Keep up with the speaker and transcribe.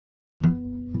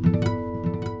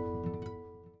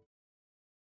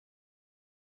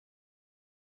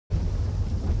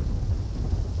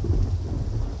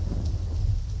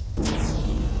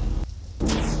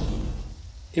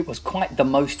It was quite the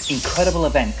most incredible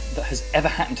event that has ever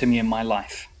happened to me in my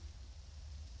life.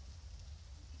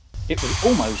 It was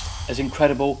almost as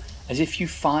incredible as if you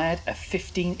fired a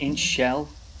 15-inch shell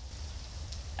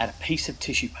at a piece of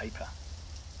tissue paper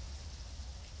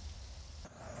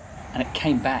and it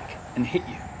came back and hit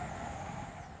you.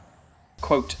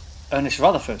 Quote Ernest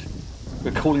Rutherford,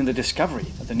 recalling the discovery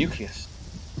of the nucleus.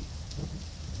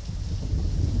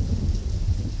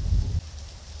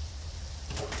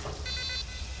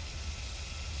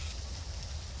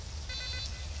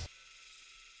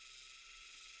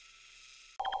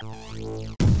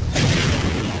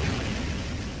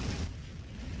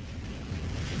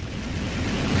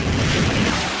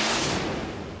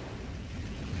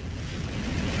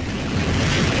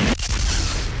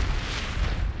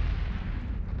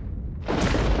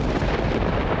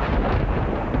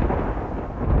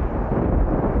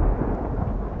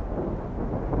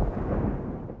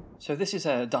 So this is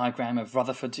a diagram of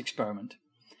Rutherford's experiment.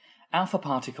 Alpha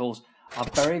particles are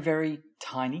very, very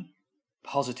tiny,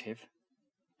 positive,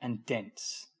 and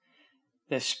dense.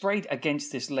 They're sprayed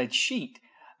against this lead sheet,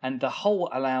 and the hole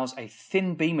allows a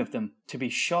thin beam of them to be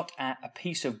shot at a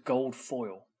piece of gold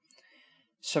foil.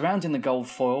 Surrounding the gold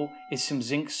foil is some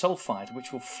zinc sulfide,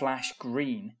 which will flash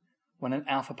green when an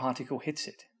alpha particle hits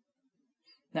it.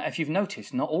 Now, if you've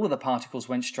noticed, not all of the particles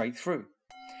went straight through.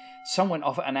 Some went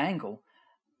off at an angle,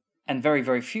 and very,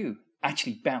 very few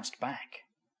actually bounced back.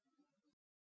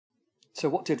 So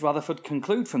what did Rutherford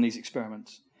conclude from these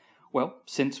experiments? Well,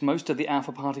 since most of the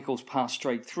alpha particles pass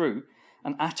straight through,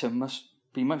 an atom must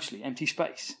be mostly empty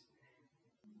space.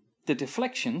 The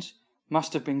deflections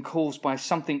must have been caused by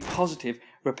something positive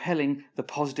repelling the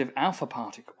positive alpha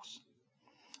particles.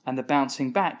 And the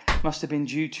bouncing back must have been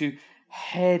due to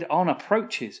head-on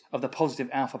approaches of the positive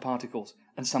alpha particles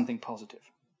and something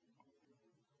positive.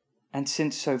 And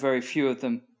since so very few of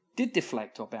them did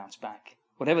deflect or bounce back,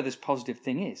 whatever this positive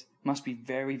thing is must be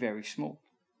very, very small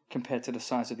compared to the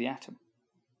size of the atom.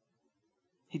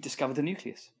 He discovered the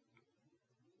nucleus.